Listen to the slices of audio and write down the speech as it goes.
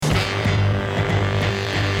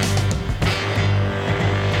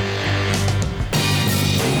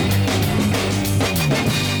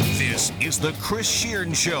The Chris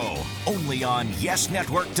Shearn Show, only on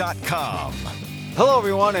YesNetwork.com. Hello,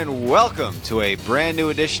 everyone, and welcome to a brand new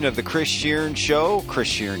edition of The Chris Shearn Show. Chris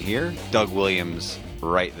Shearn here, Doug Williams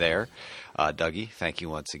right there. Dougie, thank you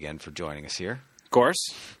once again for joining us here. Of course,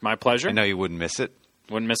 my pleasure. I know you wouldn't miss it.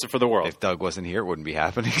 Wouldn't miss it for the world. If Doug wasn't here, it wouldn't be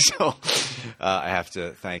happening, so I have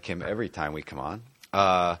to thank him every time we come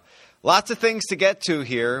on. Lots of things to get to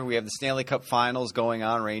here. We have the Stanley Cup Finals going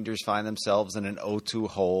on. Rangers find themselves in an 0-2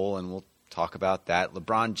 hole, and we'll talk about that.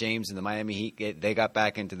 LeBron James and the Miami Heat, they got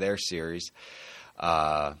back into their series.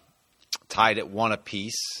 Tied at 1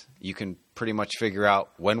 apiece. You can pretty much figure out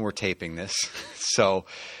when we're taping this. So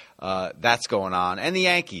that's going on. And the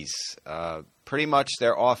Yankees, pretty much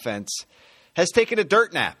their offense has taken a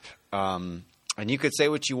dirt nap. And you could say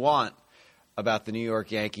what you want about the New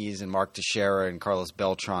York Yankees and Mark Teixeira and Carlos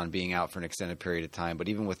Beltran being out for an extended period of time. But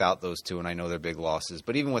even without those two, and I know they're big losses,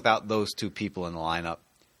 but even without those two people in the lineup,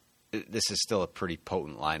 this is still a pretty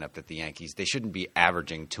potent lineup that the Yankees, they shouldn't be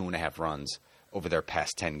averaging 2.5 runs over their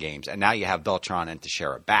past 10 games. And now you have Beltran and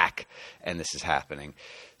Teixeira back, and this is happening.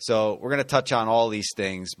 So we're going to touch on all these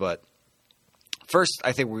things, but first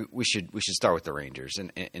I think we should start with the Rangers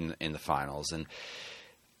in the finals. And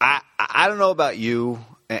I don't know about you,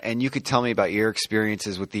 and you could tell me about your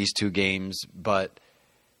experiences with these two games, but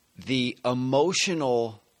the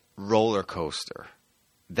emotional roller coaster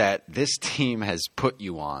that this team has put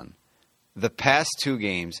you on the past two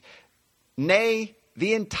games, nay,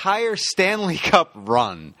 the entire Stanley Cup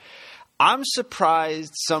run, I'm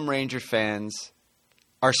surprised some Ranger fans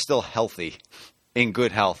are still healthy, in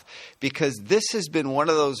good health, because this has been one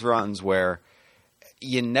of those runs where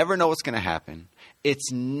you never know what's going to happen. It's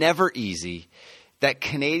never easy. That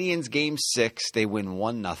Canadiens Game 6, they win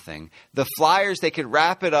 1-0. The Flyers, they could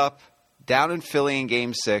wrap it up down in Philly in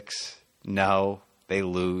Game 6. No, they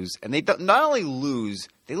lose. And they not only lose,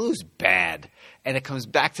 they lose bad. And it comes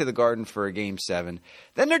back to the Garden for a Game 7.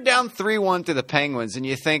 Then they're down 3-1 to the Penguins, and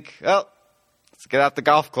you think, well, let's get out the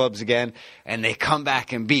golf clubs again. And they come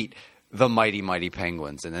back and beat the mighty, mighty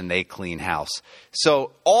Penguins, and then they clean house.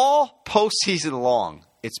 So all postseason long,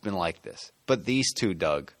 it's been like this. But these two,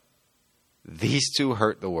 Doug, these two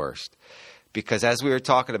hurt the worst. Because as we were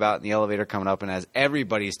talking about in the elevator coming up, and as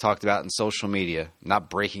everybody's talked about in social media, not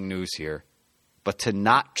breaking news here, but to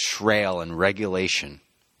not trail in regulation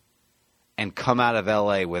and come out of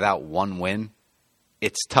L.A. without one win,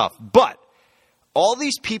 it's tough. But all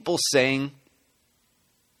these people saying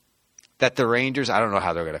that the Rangers, I don't know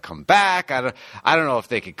how they're going to come back. I don't know if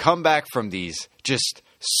they could come back from these just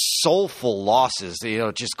soulful losses. You know,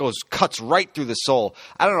 it just cuts right through the soul.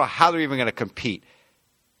 I don't know how they're even going to compete.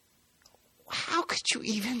 How could you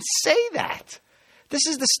even say that? This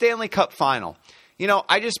is the Stanley Cup final. You know,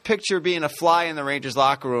 I just picture being a fly in the Rangers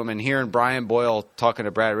locker room and hearing Brian Boyle talking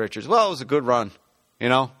to Brad Richards. Well, it was a good run, you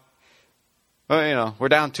know. Well, you know, we're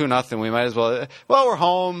down 2-0. We might as well. Well, we're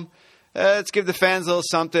home. Let's give the fans a little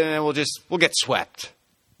something, and we'll get swept.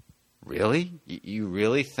 Really? You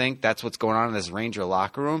really think that's what's going on in this Ranger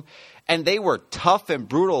locker room? And they were tough and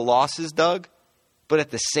brutal losses, Doug. But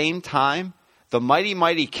at the same time, the mighty,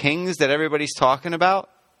 mighty Kings that everybody's talking about,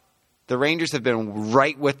 the Rangers have been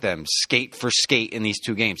right with them, skate for skate in these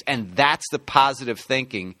two games. And that's the positive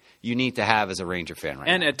thinking you need to have as a Ranger fan right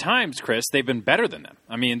now. And at times, Chris, they've been better than them.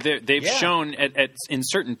 I mean, they've shown in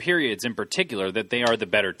certain periods in particular that they are the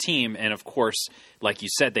better team. And, of course, like you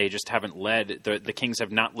said, they just haven't led – the Kings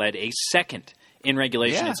have not led a second in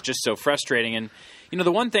regulation. Yeah. It's just so frustrating. And, you know,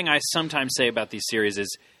 the one thing I sometimes say about these series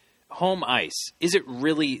is home ice. Is it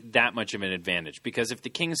really that much of an advantage? Because if the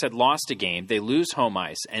Kings had lost a game, they lose home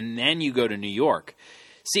ice, and then you go to New York.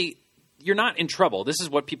 See, you're not in trouble. This is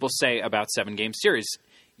what people say about 7-game series.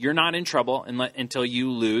 You're not in trouble until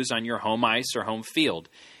you lose on your home ice or home field.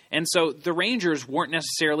 And so the Rangers weren't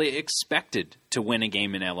necessarily expected to win a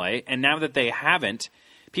game in L.A., and now that they haven't,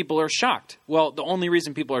 people are shocked. Well, the only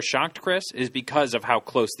reason people are shocked, Chris, is because of how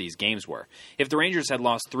close these games were. If the Rangers had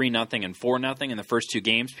lost 3-0 and 4-0 in the first two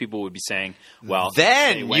games, people would be saying, well,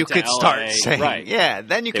 then you could start saying, right. Yeah,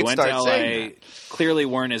 then you could start saying that. Clearly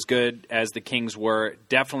weren't as good as the Kings were,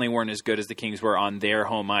 definitely weren't as good as the Kings were on their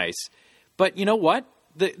home ice. But you know what?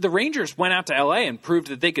 The Rangers went out to L.A. and proved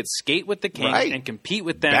that they could skate with the Kings and compete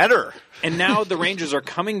with them. Better. And now the Rangers are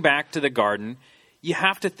coming back to the Garden. You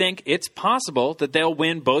have to think it's possible that they'll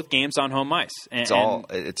win both games on home ice. It's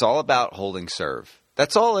all about holding serve.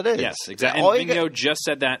 That's all it is. Yes, exactly. And Bingo just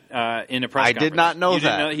said that in a press conference. I did not know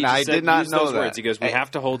that. I did not know those words. He goes, we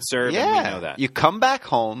have to hold serve, and we know that. You come back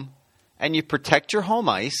home, and you protect your home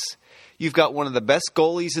ice. You've got one of the best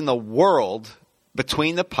goalies in the world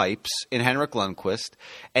between the pipes in Henrik Lundqvist.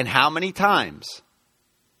 And how many times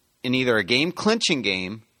in either a game-clinching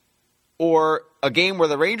game or a game where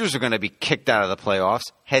the Rangers are going to be kicked out of the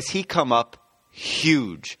playoffs, has he come up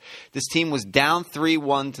huge. This team was down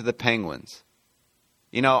 3-1 to the Penguins.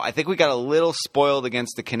 You know, I think we got a little spoiled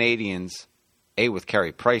against the Canadiens, with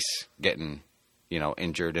Carey Price getting,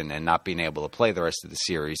 injured and not being able to play the rest of the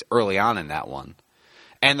series early on in that one.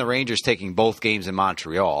 And the Rangers taking both games in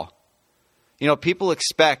Montreal. People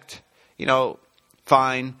expect,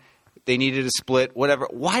 fine, they needed a split, whatever.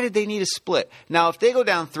 Why did they need a split? Now, if they go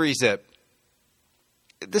down 3-0,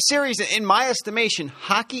 the series, in my estimation,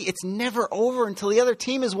 hockey, it's never over until the other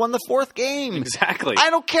team has won the fourth game. Exactly.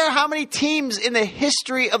 I don't care how many teams in the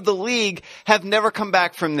history of the league have never come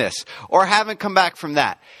back from this or haven't come back from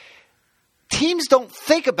that. Teams don't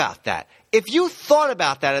think about that. If you thought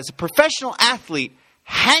about that as a professional athlete,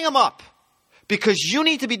 hang them up because you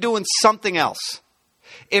need to be doing something else.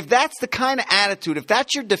 If that's the kind of attitude, if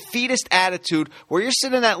that's your defeatist attitude, where you're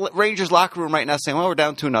sitting in that Rangers locker room right now saying, well, we're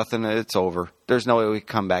down 2-0, it's over. There's no way we can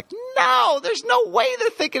come back. No, there's no way they're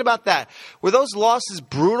thinking about that. Were those losses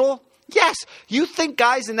brutal? Yes. You think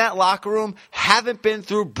guys in that locker room haven't been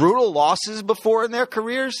through brutal losses before in their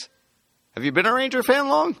careers? Have you been a Ranger fan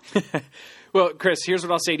long? Well, Chris, here's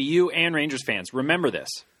what I'll say to you and Rangers fans. Remember this.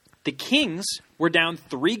 The Kings were down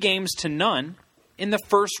 3-0 in the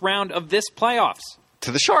first round of this playoffs.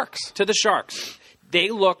 To the Sharks. They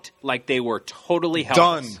looked like they were totally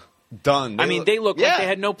helpless. Done. They looked like they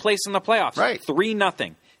had no place in the playoffs. Right.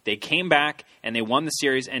 3-0. They came back and they won the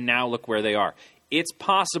series, and now look where they are. It's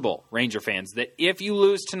possible, Ranger fans, that if you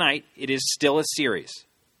lose tonight, it is still a series.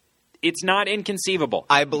 It's not inconceivable.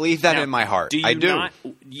 I believe that now, in my heart. I do.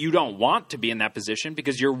 You don't want to be in that position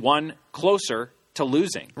because you're one closer to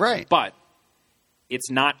losing. Right. But it's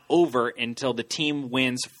not over until the team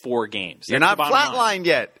wins 4 games. You're not flatlined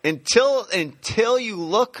yet. Until you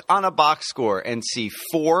look on a box score and see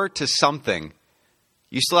 4 to something,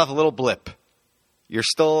 you still have a little blip. You're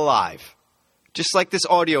still alive. Just like this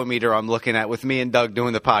audio meter I'm looking at with me and Doug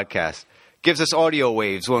doing the podcast. Gives us audio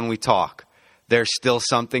waves when we talk. There's still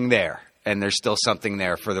something there. And there's still something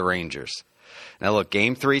there for the Rangers. Now look,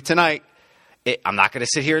 Game 3 tonight, I'm not going to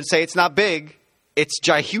sit here and say it's not big. It's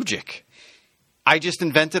gihugic. I just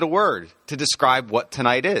invented a word to describe what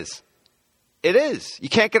tonight is. It is. You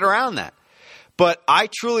can't get around that. But I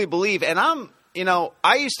truly believe, and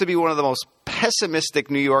I used to be one of the most pessimistic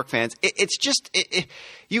New York fans. It's just,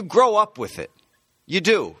 you grow up with it. You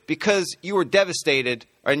do. Because you were devastated,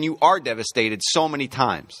 and you are devastated so many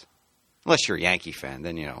times. Unless you're a Yankee fan,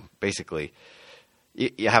 then, basically,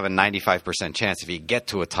 you have a 95% chance if you get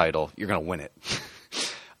to a title, you're going to win it.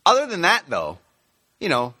 Other than that, though,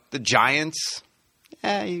 the Giants,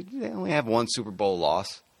 they only have one Super Bowl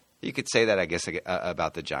loss. You could say that, I guess,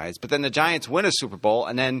 about the Giants. But then the Giants win a Super Bowl,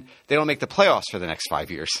 and then they don't make the playoffs for the next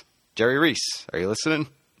 5 years. Jerry Reese, are you listening?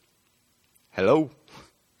 Hello?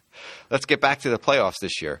 Let's get back to the playoffs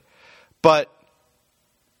this year. But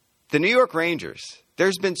the New York Rangers,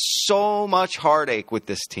 there's been so much heartache with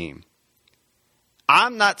this team.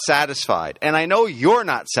 I'm not satisfied, and I know you're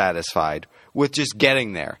not satisfied with just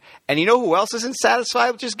getting there. And you know who else isn't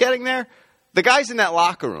satisfied with just getting there? The guys in that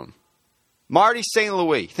locker room. Marty St.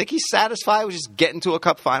 Louis. Think he's satisfied with just getting to a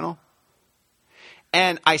cup final?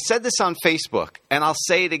 And I said this on Facebook, and I'll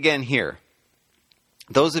say it again here.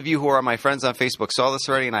 Those of you who are my friends on Facebook saw this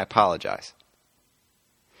already, and I apologize.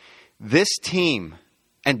 This team,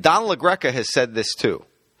 and Don LaGreca has said this too,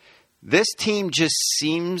 this team just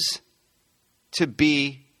seems to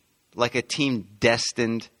be like a team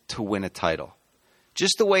destined to win a title.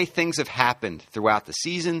 Just the way things have happened throughout the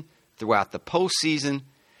season, throughout the postseason.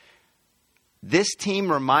 This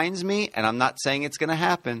team reminds me, and I'm not saying it's going to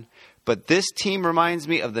happen, but this team reminds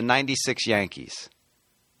me of the 96 Yankees.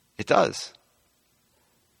 It does.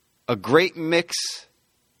 A great mix,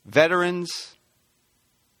 veterans,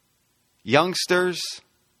 youngsters,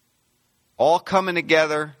 all coming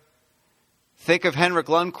together. Think of Henrik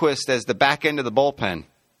Lundqvist as the back end of the bullpen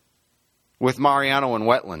with Mariano and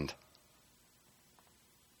Wetland.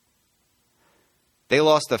 They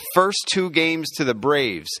lost the first 2 games to the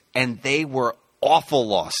Braves, and they were awful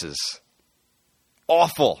losses.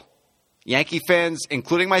 Awful. Yankee fans,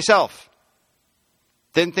 including myself,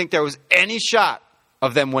 didn't think there was any shot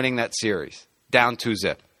of them winning that series. Down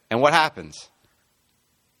 2-0. And what happens?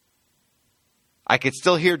 I could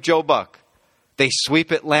still hear Joe Buck. They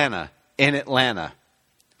sweep Atlanta in Atlanta,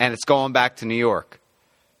 and it's going back to New York.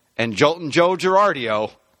 And Joltin' Joe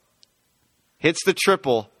Girardio hits the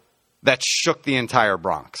triple that shook the entire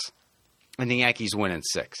Bronx. And the Yankees win in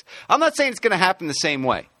 6. I'm not saying it's going to happen the same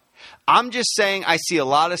way. I'm just saying I see a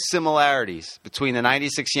lot of similarities between the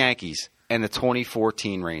 96 Yankees and the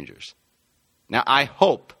 2014 Rangers. Now, I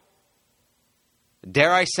hope,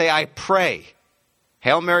 dare I say I pray,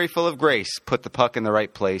 Hail Mary full of grace, put the puck in the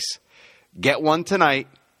right place, get one tonight,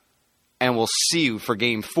 and we'll see you for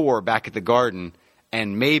Game 4 back at the Garden,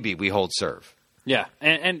 and maybe we hold serve. Yeah,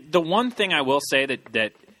 and the one thing I will say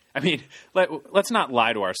that I mean, let's not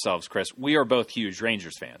lie to ourselves, Chris. We are both huge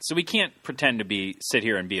Rangers fans, so we can't pretend to sit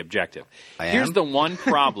here and be objective. Here's the one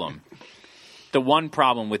problem. The one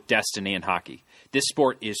problem with destiny in hockey. This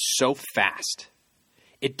sport is so fast.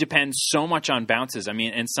 It depends so much on bounces. I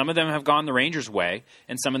mean, and some of them have gone the Rangers' way,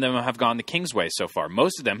 and some of them have gone the Kings' way so far.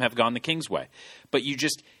 Most of them have gone the Kings' way. But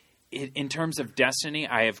in terms of destiny,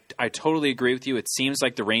 I totally agree with you. It seems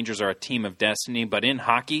like the Rangers are a team of destiny, but in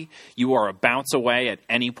hockey, you are a bounce away at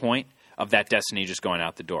any point of that destiny just going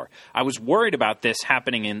out the door. I was worried about this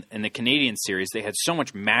happening in the Canadian series. They had so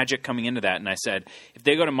much magic coming into that, and I said, if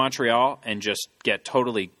they go to Montreal and just get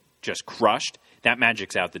totally just crushed, that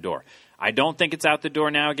magic's out the door. I don't think it's out the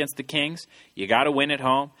door now against the Kings. You got to win at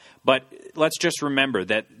home. But let's just remember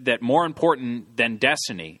that more important than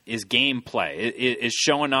destiny is gameplay, is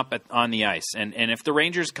showing up on the ice. And if the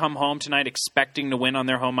Rangers come home tonight expecting to win on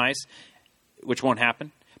their home ice, which won't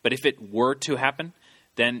happen, but if it were to happen,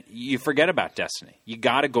 then you forget about destiny. You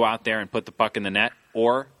got to go out there and put the puck in the net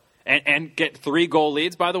and get 3-goal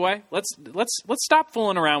leads, by the way. Let's stop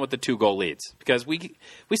fooling around with the 2-goal leads, because we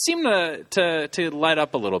seem to let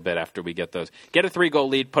up a little bit after we get those. Get a 3-goal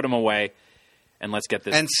lead, put them away, and let's get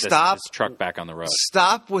this truck back on the road.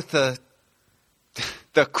 Stop with the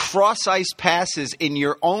cross-ice passes in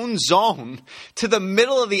your own zone to the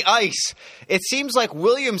middle of the ice. It seems like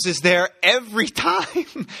Williams is there every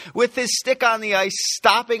time with his stick on the ice,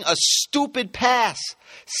 stopping a stupid pass.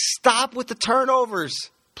 Stop with the turnovers.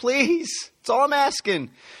 Please. That's all I'm asking.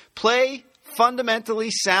 Play fundamentally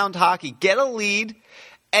sound hockey. Get a lead,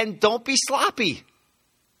 and don't be sloppy.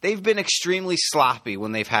 They've been extremely sloppy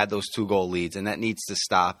when they've had those 2-goal leads, and that needs to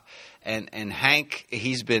stop. And Hank,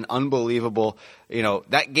 he's been unbelievable. You know,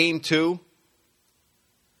 that Game 2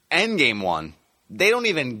 and Game 1, they don't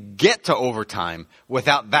even get to overtime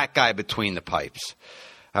without that guy between the pipes.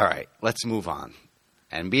 All right, let's move on.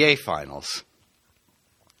 NBA Finals.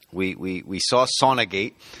 We saw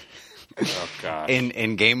Saunagate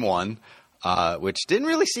in Game 1, which didn't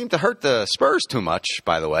really seem to hurt the Spurs too much,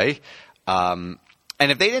 by the way. And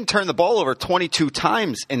if they didn't turn the ball over 22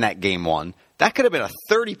 times in that Game 1, that could have been a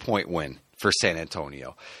 30-point win for San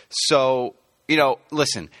Antonio. So,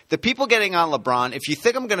 listen, the people getting on LeBron, if you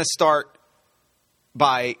think I'm going to start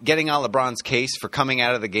by getting on LeBron's case for coming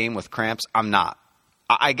out of the game with cramps, I'm not.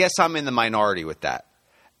 I guess I'm in the minority with that.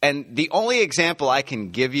 And the only example I can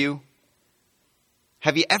give you,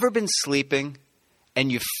 have you ever been sleeping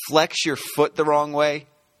and you flex your foot the wrong way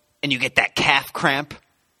and you get that calf cramp?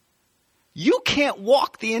 You can't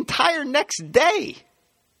walk the entire next day.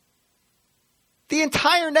 The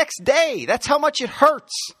entire next day. That's how much it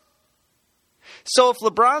hurts. So if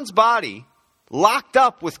LeBron's body locked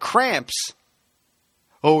up with cramps,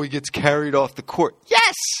 he gets carried off the court.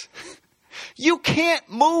 Yes! You can't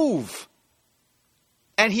move.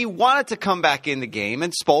 And he wanted to come back in the game,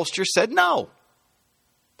 and Spoelstra said no.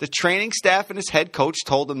 The training staff and his head coach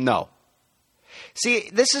told him no. See,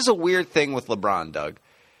 this is a weird thing with LeBron, Doug.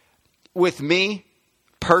 With me,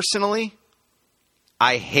 personally,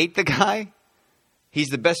 I hate the guy. He's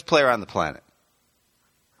the best player on the planet.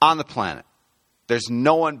 On the planet. There's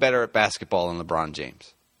no one better at basketball than LeBron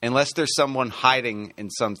James. Unless there's someone hiding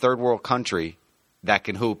in some third world country that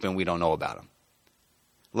can hoop and we don't know about him.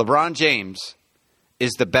 LeBron James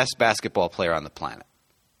is the best basketball player on the planet.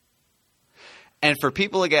 And for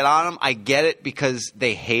people to get on him, I get it because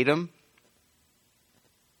they hate him.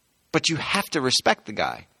 But you have to respect the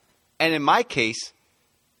guy. And in my case,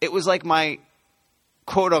 it was like my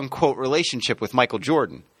quote-unquote relationship with Michael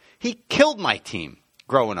Jordan. He killed my team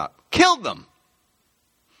growing up. Killed them.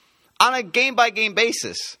 On a game-by-game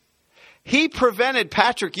basis. He prevented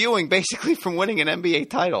Patrick Ewing basically from winning an NBA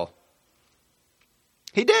title.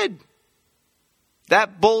 He did.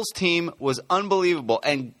 That Bulls team was unbelievable.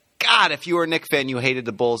 And God, if you were a Knicks fan, you hated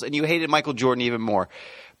the Bulls. And you hated Michael Jordan even more.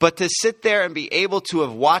 But to sit there and be able to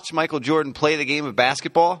have watched Michael Jordan play the game of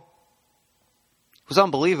basketball was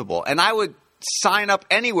unbelievable. And I would sign up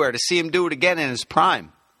anywhere to see him do it again in his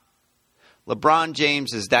prime. LeBron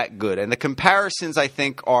James is that good. And the comparisons, I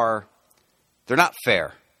think, they're not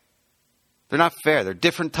fair. They're not fair. They're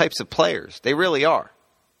different types of players. They really are.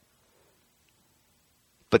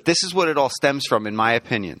 But this is what it all stems from, in my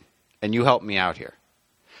opinion. And you help me out here.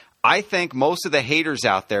 I think most of the haters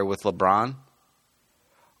out there with LeBron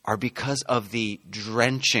are because of the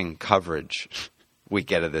drenching coverage we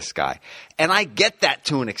get of this guy. And I get that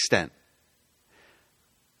to an extent.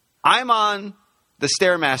 I'm on the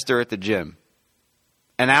Stairmaster at the gym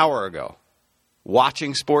an hour ago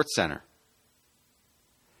watching SportsCenter.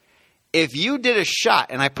 If you did a shot,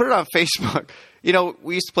 and I put it on Facebook,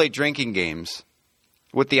 we used to play drinking games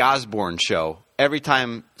with the Osborne show. Every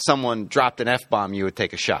time someone dropped an F-bomb, you would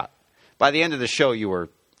take a shot. By the end of the show, you were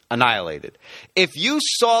annihilated. If you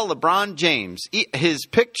saw LeBron James, his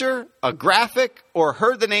picture, a graphic, or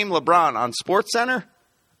heard the name LeBron on SportsCenter,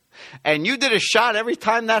 and you did a shot every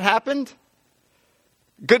time that happened,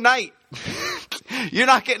 good night. You're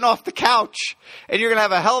not getting off the couch, and you're going to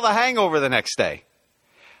have a hell of a hangover the next day.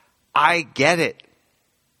 I get it.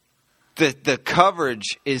 The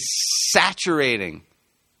coverage is saturating.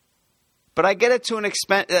 But I get it to an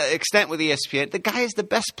extent with ESPN. The guy is the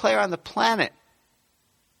best player on the planet.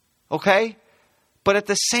 Okay? But at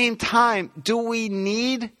the same time, do we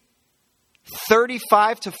need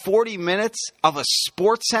 35 to 40 minutes of a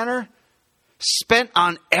SportsCenter spent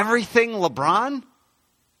on everything LeBron?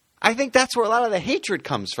 I think that's where a lot of the hatred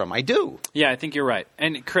comes from. I do. Yeah, I think you're right.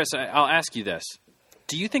 And Chris, I'll ask you this.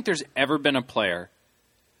 Do you think there's ever been a player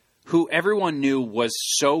who everyone knew was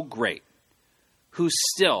so great, who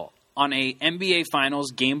still, on a NBA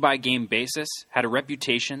Finals game-by-game basis, had a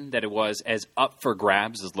reputation that it was as up for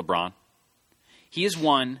grabs as LeBron? He has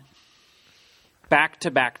won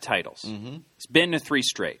back-to-back titles. Mm-hmm. It's been to 3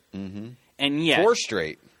 straight. Mm-hmm. And yet... 4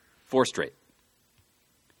 straight. 4 straight.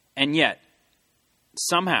 And yet,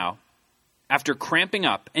 somehow, after cramping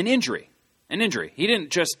up an injury, he didn't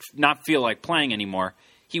just not feel like playing anymore.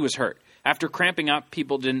 He was hurt. After cramping up,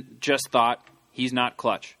 people didn't just thought he's not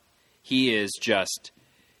clutch. He is just...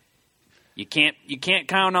 You can't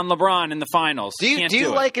count on LeBron in the finals. Do you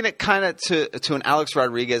liken it kind of to an Alex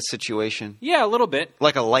Rodriguez situation? Yeah, a little bit.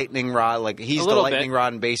 Like a lightning rod. Like he's the lightning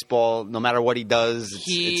rod in baseball. No matter what he does,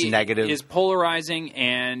 it's negative. He is polarizing,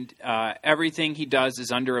 and everything he does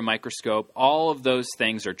is under a microscope. All of those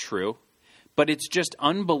things are true. But it's just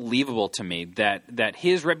unbelievable to me that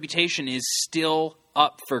his reputation is still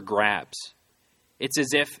up for grabs. It's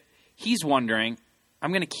as if he's wondering,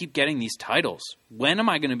 I'm going to keep getting these titles. When am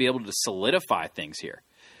I going to be able to solidify things here?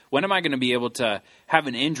 When am I going to be able to have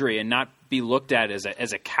an injury and not be looked at as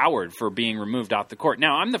a coward for being removed off the court?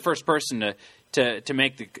 Now, I'm the first person to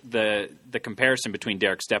make the comparison between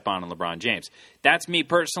Derek Stepan and LeBron James. That's me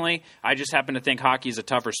personally. I just happen to think hockey is a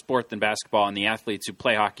tougher sport than basketball, and the athletes who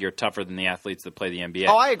play hockey are tougher than the athletes that play the NBA.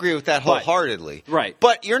 Oh, I agree with that wholeheartedly. Right.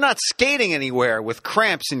 But you're not skating anywhere with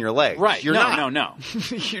cramps in your legs. Right. You're not. No.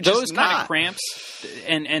 You're those just kind not. of cramps,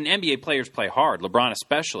 and NBA players play hard, LeBron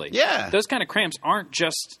especially. Yeah. Those kind of cramps aren't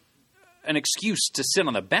just an excuse to sit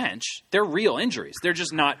on the bench. They're real injuries. They're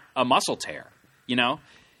just not a muscle tear,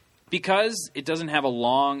 Because it doesn't have a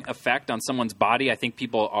long effect on someone's body, I think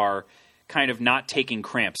people are kind of not taking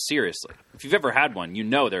cramps seriously. If you've ever had one,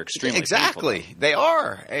 they're extremely Exactly. painful. They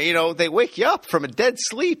are. They wake you up from a dead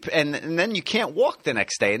sleep, and then you can't walk the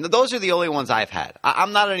next day. And those are the only ones I've had.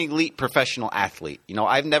 I'm not an elite professional athlete.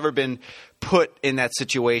 I've never been put in that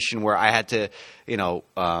situation where I had to,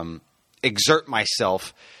 exert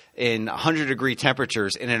myself in 100-degree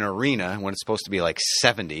temperatures in an arena when it's supposed to be like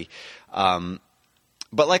 70.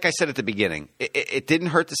 But like I said at the beginning, it didn't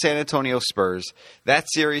hurt the San Antonio Spurs. That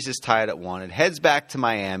series is tied at 1. It heads back to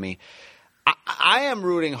Miami. I am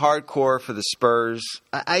rooting hardcore for the Spurs.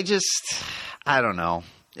 I don't know.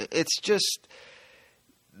 It's just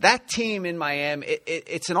that team in Miami,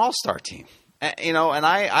 it's an all-star team. And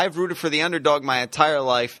I've rooted for the underdog my entire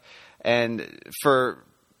life. And for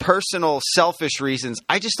personal, selfish reasons,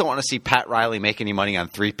 I just don't want to see Pat Riley make any money on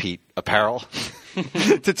three-peat apparel,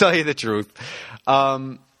 to tell you the truth.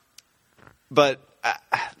 But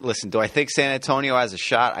listen, do I think San Antonio has a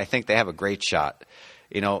shot? I think they have a great shot.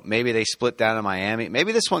 Maybe they split down in Miami.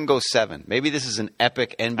 Maybe this one goes 7. Maybe this is an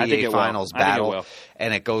epic NBA Finals battle,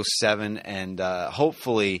 and it goes 7. And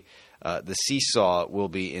hopefully the seesaw will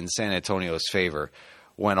be in San Antonio's favor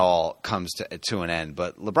when all comes to an end.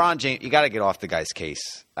 But LeBron James, you got to get off the guy's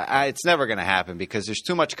case. It's never going to happen because there's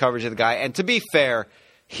too much coverage of the guy. And to be fair,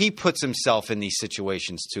 he puts himself in these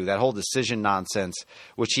situations too. That whole decision nonsense,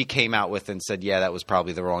 which he came out with and said, yeah, that was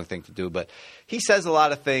probably the wrong thing to do. But he says a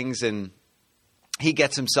lot of things, and he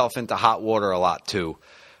gets himself into hot water a lot too.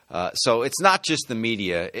 So it's not just the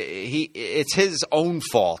media. It's his own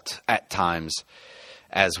fault at times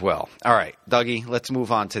as well. All right, Dougie, let's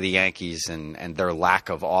move on to the Yankees and their lack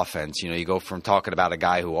of offense. You go from talking about a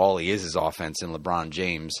guy who all he is offense in LeBron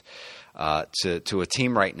James to a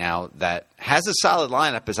team right now that has a solid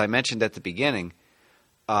lineup, as I mentioned at the beginning,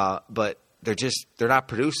 but they're not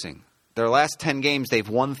producing. Their last 10 games, they've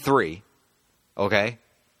won 3. okay?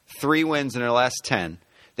 3 wins in their last 10.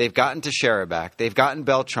 They've gotten Teixeira back. They've gotten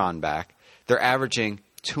Beltran back. They're averaging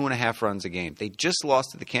 2.5 runs a game. They just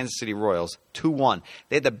lost to the Kansas City Royals 2-1.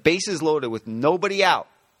 They had the bases loaded with nobody out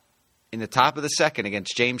in the top of the second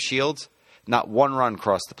against James Shields. Not 1 run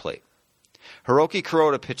crossed the plate. Hiroki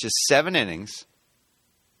Kuroda pitches 7 innings,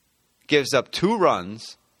 gives up 2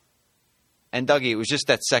 runs, and Dougie, it was just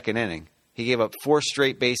that second inning. He gave up 4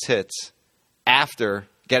 straight base hits after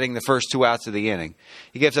getting the first 2 outs of the inning.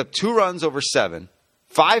 He gives up 2 runs over 7,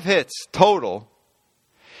 5 hits total.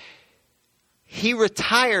 He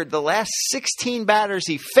retired the last 16 batters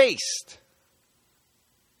he faced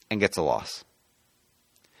and gets a loss.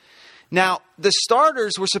 Now, the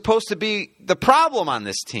starters were supposed to be the problem on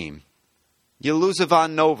this team. You lose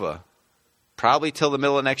Ivan Nova, probably till the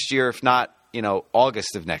middle of next year, if not,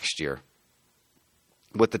 August of next year,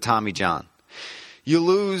 with the Tommy John. You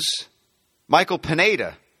lose Michael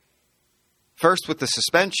Pineda, first with the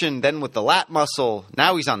suspension, then with the lat muscle.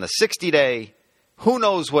 Now he's on the 60-day. Who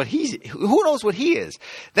knows what he is?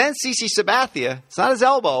 Then CC Sabathia, it's not his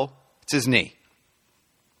elbow, it's his knee.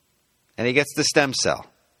 And he gets the stem cell.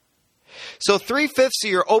 So 3/5 of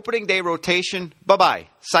your opening day rotation, bye-bye,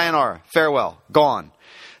 sayonara, farewell, gone.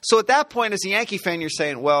 So at that point, as a Yankee fan, you're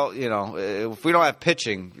saying, well, if we don't have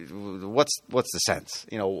pitching, what's the sense?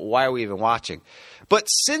 Why are we even watching? But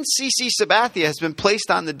since CC Sabathia has been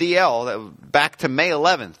placed on the DL back to May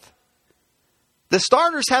 11th, the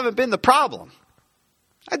starters haven't been the problem.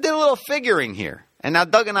 I did a little figuring here, and now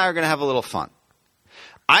Doug and I are going to have a little fun.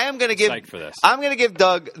 I'm going to give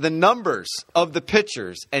Doug the numbers of the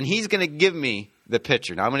pitchers, and he's going to give me the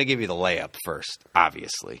pitcher. Now I'm going to give you the layup first,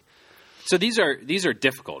 obviously. So these are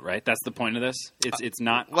difficult, right? That's the point of this. It's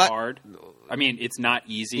not hard. I mean, it's not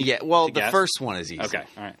easy. Yeah. Well, to the guess. first one is easy. Okay.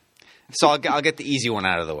 All right. So I'll get the easy one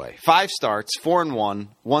out of the way. 5 starts, 4-1,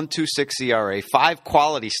 1.26 ERA, 5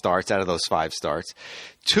 quality starts out of those 5 starts,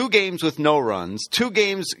 2 games with no runs, 2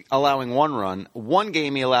 games allowing 1 run, 1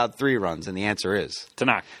 game he allowed 3 runs, and the answer is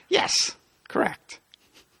Tanaka. Yes, correct.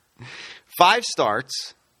 5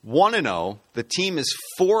 starts, 1-0. The team is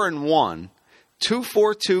 4-1,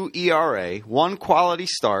 2.42 ERA, 1 quality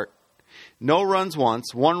start, no runs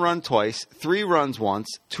once, 1 run twice, 3 runs once,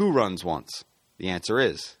 2 runs once. The answer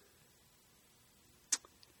is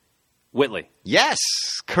Whitley. Yes,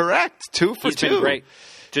 correct. 2 for 2. He's been great.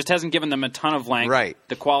 Just hasn't given them a ton of length. Right.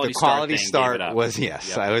 The quality start was, yes.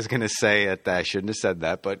 Yep. I was going to say it. I shouldn't have said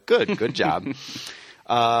that, but good job.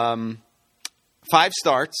 5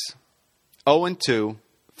 starts, 0-2,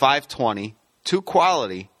 5.20, 2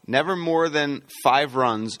 quality, never more than 5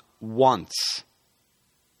 runs once.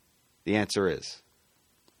 The answer is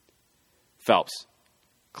Phelps.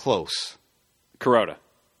 Close. Kuroda.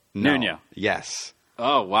 No. Nuno. Yes.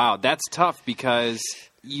 Oh, wow. That's tough because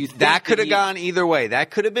you think that could have gone either way. That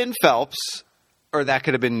could have been Phelps or that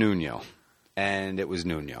could have been Nuno. And it was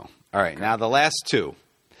Nuno. All right, Now the last 2.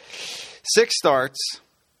 6 starts,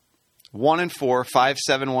 1-4,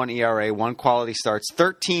 5.71 ERA, 1 quality starts,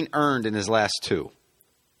 13 earned in his last 2.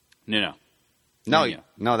 Nuno.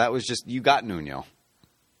 No, that was just, you got Nuno.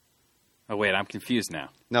 Oh, wait, I'm confused now.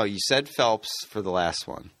 No, you said Phelps for the last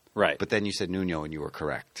one. Right. But then you said Nuno and you were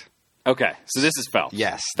correct. Okay, so this is Phelps.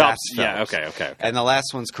 Yes, Phelps. That's Phelps. Yeah, okay. And the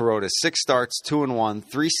last one's Kuroda. 6 starts, 2-1,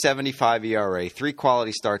 3.75 ERA, 3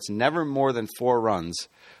 quality starts, never more than 4 runs.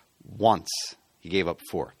 Once he gave up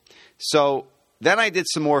 4. So then I did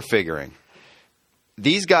some more figuring.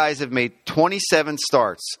 These guys have made 27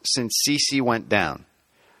 starts since CC went down.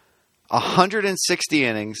 160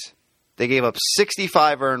 innings. They gave up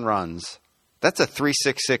 65 earned runs. That's a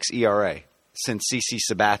 3.66 ERA since CC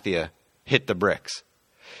Sabathia hit the bricks.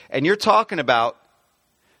 And you're talking about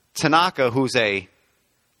Tanaka, who's a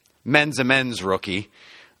men's rookie,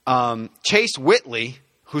 Chase Whitley,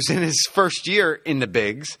 who's in his first year in the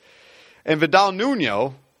bigs, and Vidal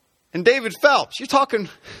Nuno, and David Phelps. You're talking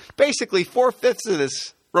basically 4/5 of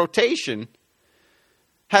this rotation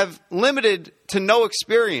have limited to no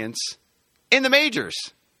experience in the majors.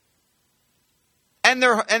 And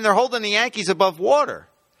they're holding the Yankees above water.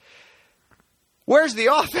 Where's the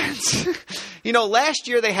offense? Last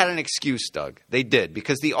year they had an excuse, Doug. They did,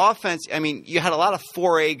 because the offense, you had a lot of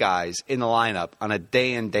 4A guys in the lineup on a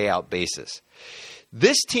day-in, day-out basis.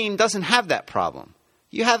 This team doesn't have that problem.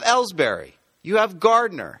 You have Ellsbury. You have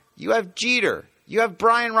Gardner. You have Jeter. You have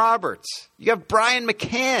Brian Roberts. You have Brian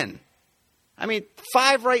McCann.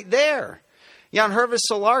 5 right there. Yangervis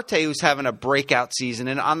Solarte, who's having a breakout season,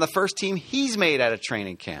 and on the first team he's made out of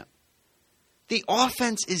training camp. The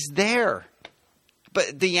offense is there.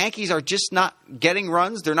 But the Yankees are just not getting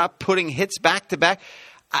runs. They're not putting hits back to back.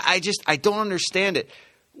 I don't understand it.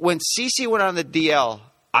 when CeCe went on the DL,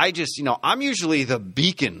 I just, I'm usually the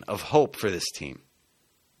beacon of hope for this team.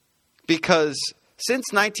 Because since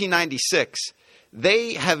 1996,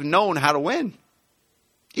 they have known how to win.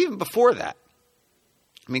 Even before that.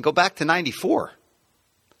 I mean, go back to 94.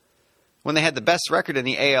 When they had the best record in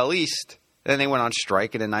the AL East, then they went on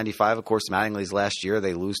strike. And in 95, of course, Mattingly's last year,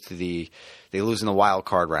 they lose in the wild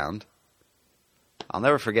card round. I'll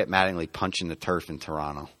never forget Mattingly punching the turf in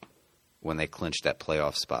Toronto when they clinched that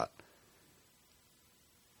playoff spot.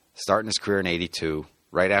 Starting his career in 82,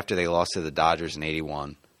 right after they lost to the Dodgers in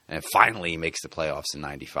 81, and finally he makes the playoffs in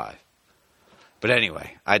 95. But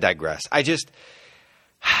anyway, I digress. I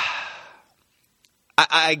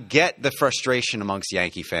get the frustration amongst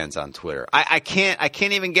Yankee fans on Twitter. I can't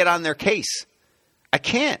even get on their case. I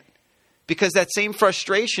can't. Because that same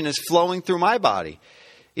frustration is flowing through my body.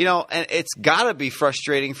 And it's got to be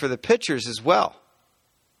frustrating for the pitchers as well.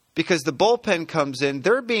 Because the bullpen comes in,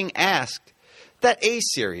 they're being asked. That A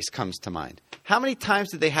series comes to mind. How many times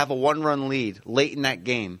did they have a one-run lead late in that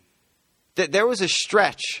game? There was a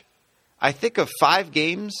stretch, I think, of 5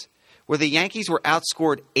 games where the Yankees were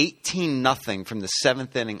outscored 18-0 from the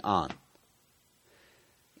 7th inning on.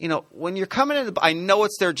 When you're coming in, I know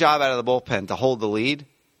it's their job out of the bullpen to hold the lead,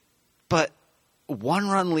 but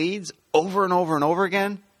one-run leads over and over and over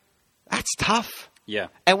again, that's tough. Yeah.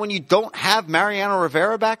 And when you don't have Mariano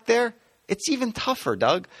Rivera back there, it's even tougher,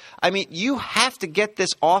 Doug. I mean, you have to get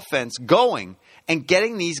this offense going and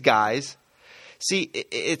getting these guys. See,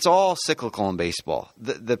 it's all cyclical in baseball.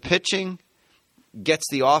 The pitching gets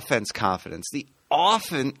the offense confidence. The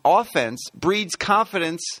offense breeds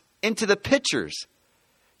confidence into the pitchers.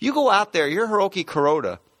 You go out there, you're Hiroki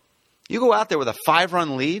Kuroda. You go out there with a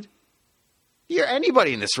 5-run lead. You're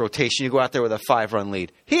anybody in this rotation, you go out there with a 5-run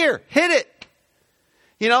lead. Here, hit it.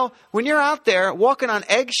 When you're out there walking on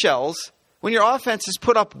eggshells, when your offense has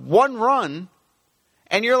put up 1 run,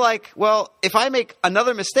 and you're like, well, if I make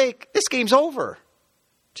another mistake, this game's over.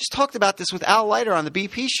 Just talked about this with Al Leiter on the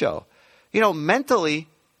BP show. Mentally,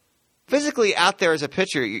 physically out there as a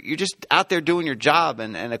pitcher, you're just out there doing your job,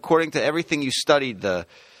 and according to everything you studied, the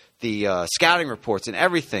scouting reports and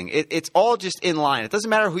everything, it's all just in line. It doesn't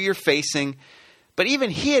matter who you're facing. But even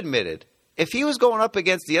he admitted, if he was going up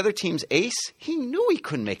against the other team's ace, he knew he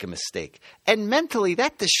couldn't make a mistake. And mentally,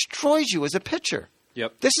 that destroys you as a pitcher.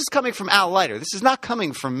 Yep. This is coming from Al Leiter. This is not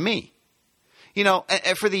coming from me.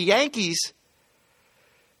 And for the Yankees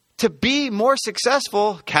to be more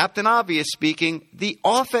successful, Captain Obvious speaking, the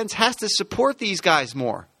offense has to support these guys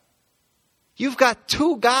more. You've got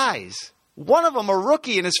 2 guys, one of them a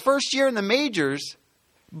rookie in his first year in the majors,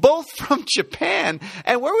 both from Japan.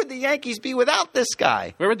 And where would the Yankees be without this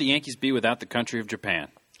guy? Where would the Yankees be without the country of Japan?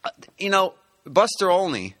 Buster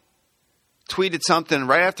Olney tweeted something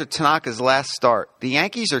right after Tanaka's last start. The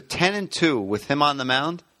Yankees are 10-2 with him on the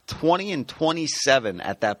mound, 20-27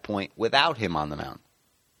 at that point without him on the mound.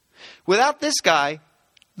 Without this guy,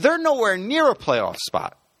 they're nowhere near a playoff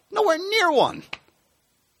spot. Nowhere near one.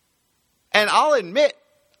 And I'll admit,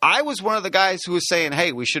 I was one of the guys who was saying,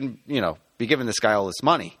 hey, we shouldn't, be giving this guy all this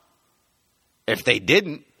money. If they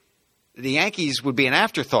didn't, the Yankees would be an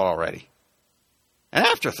afterthought already. An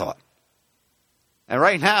afterthought. And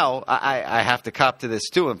right now, I have to cop to this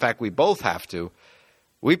too. In fact, we both have to.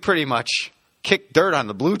 We pretty much kicked dirt on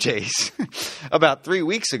the Blue Jays about 3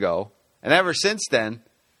 weeks ago. And ever since then,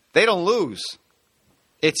 they don't lose.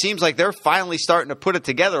 It seems like they're finally starting to put it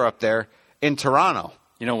together up there in Toronto.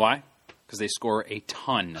 You know why? Because they score a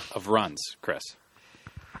ton of runs, Chris.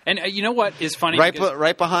 And you know what is funny?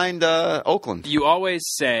 Right behind Oakland. You always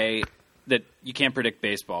say that you can't predict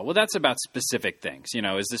baseball. Well, that's about specific things.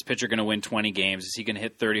 Is this pitcher going to win 20 games? Is he going to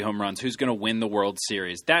hit 30 home runs? Who's going to win the World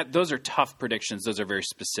Series? Those are tough predictions. Those are very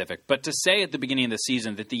specific. But to say at the beginning of the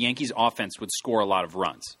season that the Yankees offense would score a lot of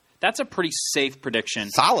runs, that's a pretty safe prediction.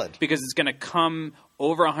 Solid. Because it's going to come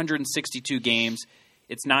over 162 games.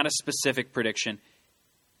 It's not a specific prediction.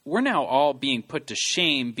 We're now all being put to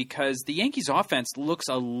shame because the Yankees offense looks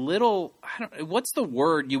a little, what's the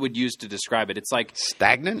word you would use to describe it? It's like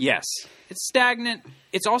stagnant? Yes. It's stagnant.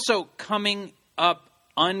 It's also coming up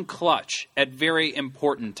unclutch at very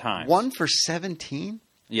important times. 1 for 17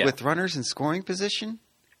 yeah. with runners in scoring position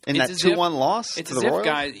in that 2-1 loss to the Royals? It's as if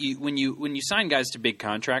guys, when you sign guys to big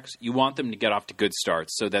contracts, you want them to get off to good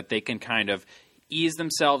starts so that they can kind of ease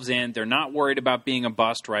themselves in. They're not worried about being a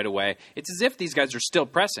bust right away. It's as if these guys are still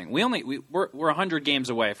pressing. We're 100 games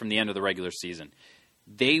away from the end of the regular season.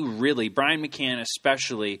 They really, Brian McCann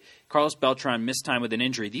especially, Carlos Beltran missed time with an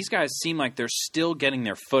injury. These guys seem like they're still getting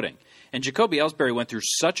their footing. And Jacoby Ellsbury went through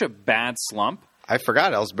such a bad slump I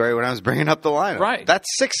forgot Ellsbury when I was bringing up the lineup. Right. That's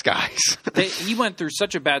 6 guys. He went through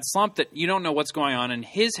such a bad slump that you don't know what's going on in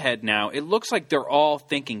his head now. It looks like they're all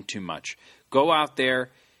thinking too much. Go out there,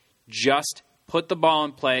 just put the ball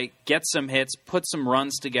in play, get some hits, put some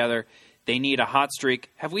runs together. They need a hot streak.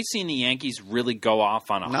 Have we seen the Yankees really go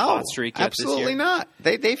off on a hot streak yet this year? Absolutely not.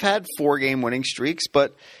 They've had 4-game winning streaks,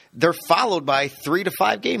 but they're followed by 3 to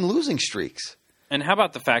 5-game losing streaks. And how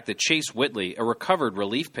about the fact that Chase Whitley, a recovered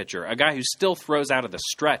relief pitcher, a guy who still throws out of the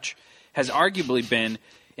stretch, has arguably been,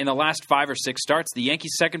 in the last 5 or 6 starts, the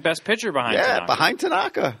Yankees' second-best pitcher behind Tanaka. Yeah, behind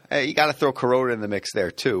Tanaka. Hey, you got to throw Kuroda in the mix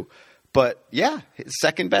there, too. But, yeah, his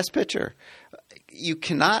second-best pitcher. You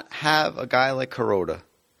cannot have a guy like Kuroda,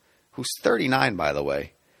 who's 39, by the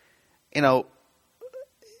way. You know,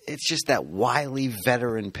 it's just that wily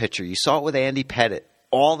veteran pitcher. You saw it with Andy Pettitte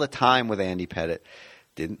all the time with Andy Pettitte.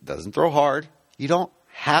 Doesn't throw hard. You don't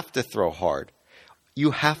have to throw hard. You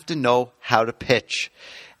have to know how to pitch.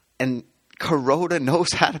 And Kuroda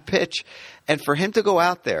knows how to pitch. And for him to go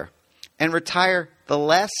out there and retire the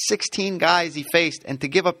last 16 guys he faced and to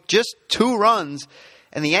give up just 2 runs,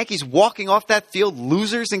 and the Yankees walking off that field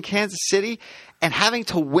losers in Kansas City and having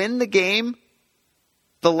to win the game,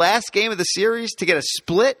 the last game of the series, to get a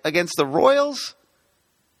split against the Royals?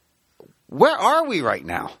 Where are we right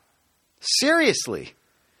now? Seriously.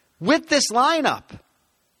 With this lineup,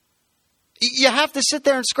 you have to sit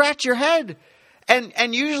there and scratch your head.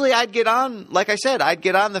 And usually I'd get on, like I said, I'd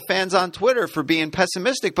get on the fans on Twitter for being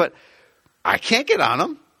pessimistic, but I can't get on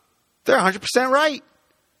them. They're 100% right.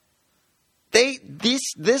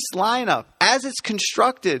 This lineup, as it's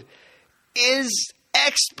constructed, is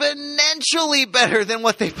exponentially better than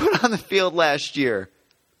what they put on the field last year.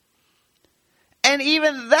 And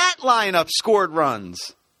even that lineup scored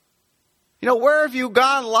runs. You know, where have you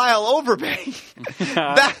gone, Lyle Overbay?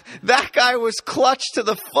 that guy was clutch to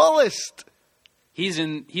the fullest. He's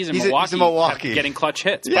in Milwaukee getting clutch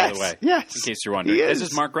hits, yes, by the way. Yes. In case you're wondering. This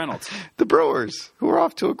is Mark Reynolds. The Brewers, who are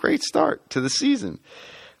off to a great start to the season.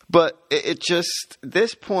 But it just,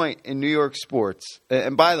 this point in New York sports,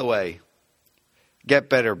 and by the way, get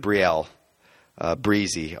better, Breezy,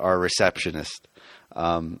 our receptionist.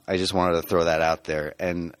 I just wanted to throw that out there.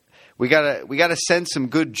 And we gotta send some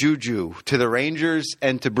good juju to the Rangers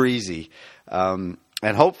and to Breezy. And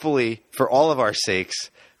hopefully, for all of our sakes,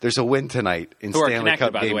 there's a win tonight in Stanley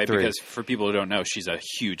Cup by the Game way, 3. Because for people who don't know, she's a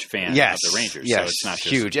huge fan of the Rangers. Yes, so it's not just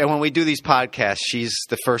huge. And when we do these podcasts, she's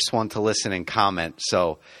the first one to listen and comment.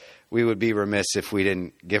 So we would be remiss if we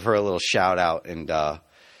didn't give her a little shout out and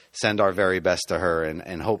send our very best to her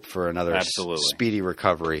and hope for another speedy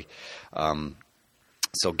recovery.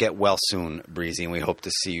 So get well soon, Breezy, and we hope to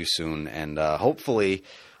see you soon. And hopefully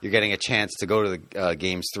you're getting a chance to go to the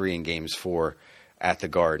Games 3 and Games 4 at the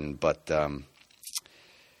Garden. But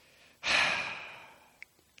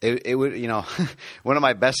it would, you know, one of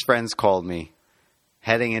my best friends called me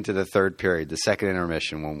heading into the third period, the second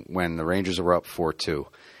intermission, when the Rangers were up 4-2.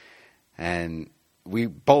 And we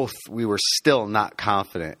were still not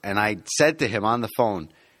confident. And I said to him on the phone,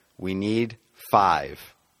 we need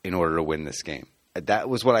 5 in order to win this game. That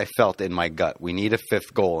was what I felt in my gut. We need a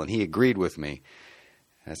 5th goal. And he agreed with me.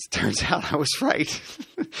 As it turns out, I was right.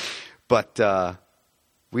 But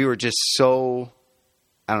we were just so...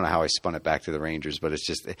 I don't know how I spun it back to the Rangers, but it's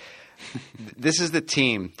just... this is the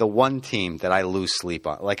team, the one team that I lose sleep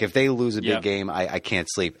on. Like, if they lose a big game, I can't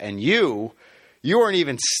sleep. And you weren't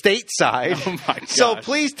even stateside. Oh, my gosh. So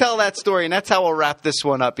please tell that story, and that's how we'll wrap this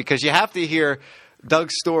one up, because you have to hear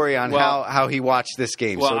Doug's story on how he watched this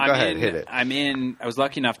game. Well, so go ahead, hit it. I was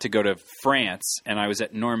lucky enough to go to France, and I was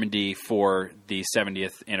at Normandy for the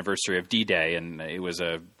 70th anniversary of D-Day, and it was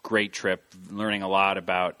a great trip, learning a lot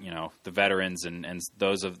about, you know, the veterans and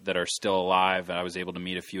those that are still alive. And I was able to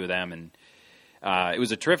meet a few of them, and it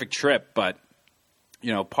was a terrific trip. But,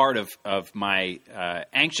 you know, part of my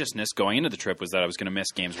anxiousness going into the trip was that I was going to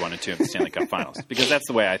miss games 1 and 2 of the Stanley Cup Finals, because that's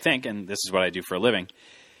the way I think, and this is what I do for a living.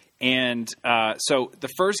 And so the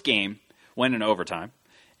first game went in overtime.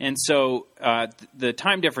 And so the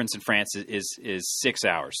time difference in France is 6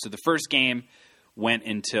 hours. So the first game went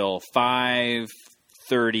until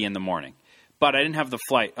 5:30 in the morning. But I didn't have a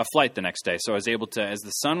flight the next day. So I was able to, as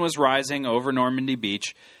the sun was rising over Normandy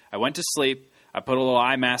Beach, I went to sleep. I put a little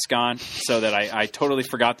eye mask on so that I totally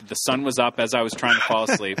forgot that the sun was up as I was trying to fall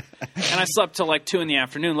asleep. And I slept till like 2 in the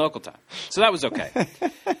afternoon local time. So that was okay.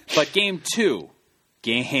 But game two.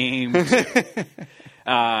 I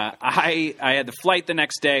had the flight the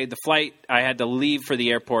next day. The flight, I had to leave for the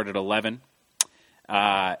airport at 11.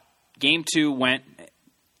 Game 2 went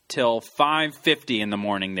till 5:50 in the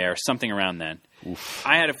morning there, something around then. Oof.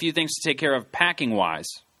 I had a few things to take care of packing-wise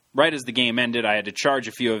right as the game ended, I had to charge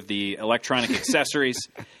a few of the electronic accessories,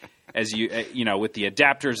 as you know, with the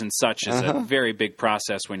adapters and such. Is a very big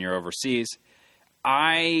process when you're overseas.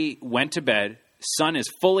 I went to bed. Sun is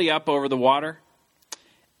fully up over the water,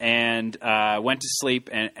 and went to sleep.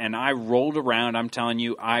 And I rolled around. I'm telling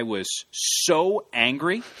you, I was so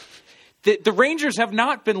angry. The Rangers have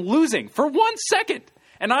not been losing for 1 second,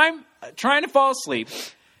 and I'm trying to fall asleep.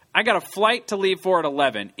 I got a flight to leave for at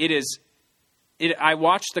 11. I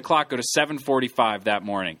watched the clock go to 7:45 that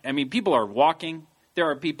morning. I mean, people are walking. There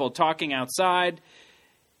are people talking outside.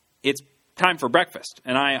 It's time for breakfast,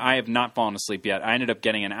 and I have not fallen asleep yet. I ended up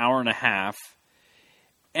getting an hour and a half,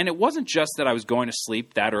 and it wasn't just that I was going to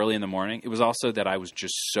sleep that early in the morning. It was also that I was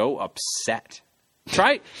just so upset.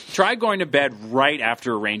 Try going to bed right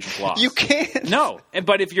after a Rangers loss. You can't. No,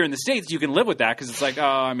 but if you're in the States, you can live with that because it's like, oh,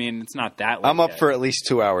 I mean, it's not that late. I'm up yet. for at least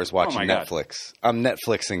 2 hours watching God. Netflix. I'm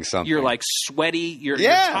Netflixing something. You're like sweaty. You're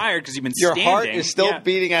tired because you've been your standing. Your heart is still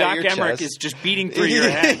beating out of your chest. Doc Emmerich is just beating through your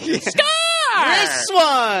head. Scar! This one!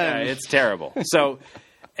 Yeah, it's terrible. So,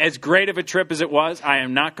 as great of a trip as it was, I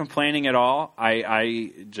am not complaining at all.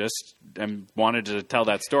 I just wanted to tell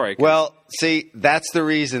that story. Well, see, that's the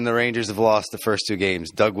reason the Rangers have lost the first 2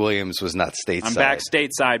 games. Doug Williams was not stateside. I'm back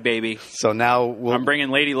stateside, baby. So now I'm bringing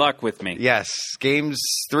Lady Luck with me. Yes. Games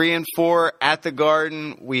 3 and 4 at the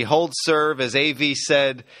Garden. We hold serve. As AV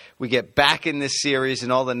said, we get back in this series,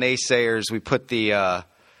 and all the naysayers, we put a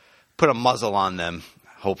muzzle on them.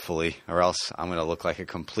 Hopefully, or else I'm going to look like a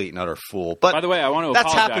complete and utter fool. But by the way, I want to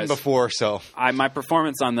that's apologize. Happened before, so my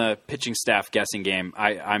performance on the pitching staff guessing game,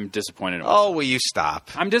 I'm disappointed in myself. Oh, will you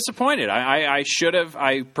stop? I'm disappointed. I should have.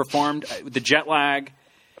 I performed. The jet lag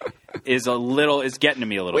is getting to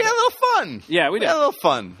me a little bit. We had a little fun. Yeah, we did. We had a little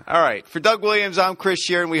fun. All right. For Doug Williams, I'm Chris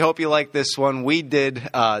Shearn. We hope you liked this one. We did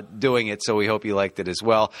doing it, so we hope you liked it as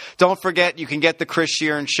well. Don't forget, you can get the Chris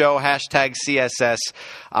Shearn Show, #CSS,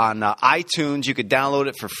 on iTunes. You could download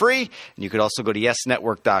it for free, and you could also go to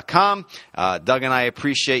yesnetwork.com. Doug and I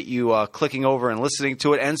appreciate you clicking over and listening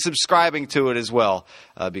to it and subscribing to it as well,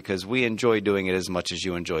 because we enjoy doing it as much as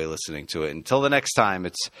you enjoy listening to it. Until the next time,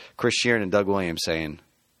 it's Chris Shearn and Doug Williams saying,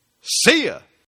 see ya!